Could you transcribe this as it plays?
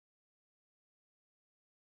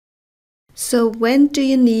So when do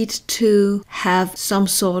you need to have some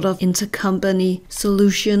sort of intercompany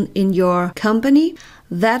solution in your company?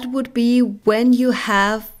 That would be when you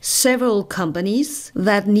have several companies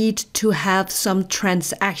that need to have some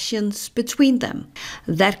transactions between them.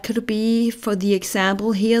 That could be, for the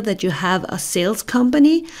example here, that you have a sales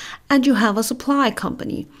company and you have a supply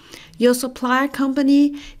company. Your supplier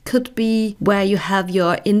company could be where you have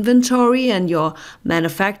your inventory and your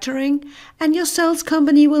manufacturing, and your sales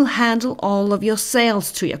company will handle all of your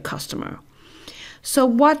sales to your customer. So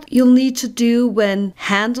what you'll need to do when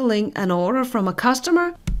handling an order from a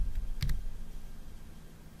customer,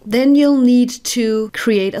 then you'll need to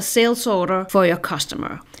create a sales order for your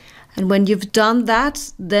customer. And when you've done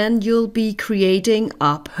that, then you'll be creating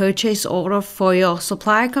a purchase order for your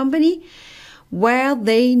supplier company, where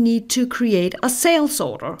they need to create a sales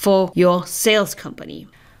order for your sales company.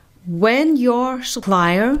 When your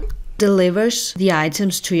supplier delivers the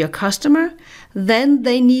items to your customer, then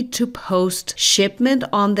they need to post shipment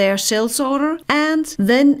on their sales order, and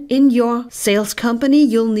then in your sales company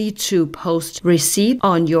you'll need to post receipt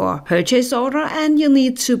on your purchase order, and you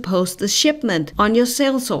need to post the shipment on your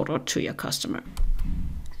sales order to your customer.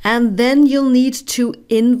 And then you'll need to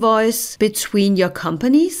invoice between your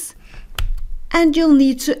companies, and you'll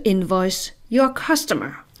need to invoice your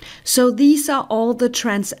customer. So these are all the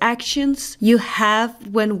transactions you have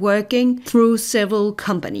when working through several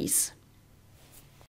companies.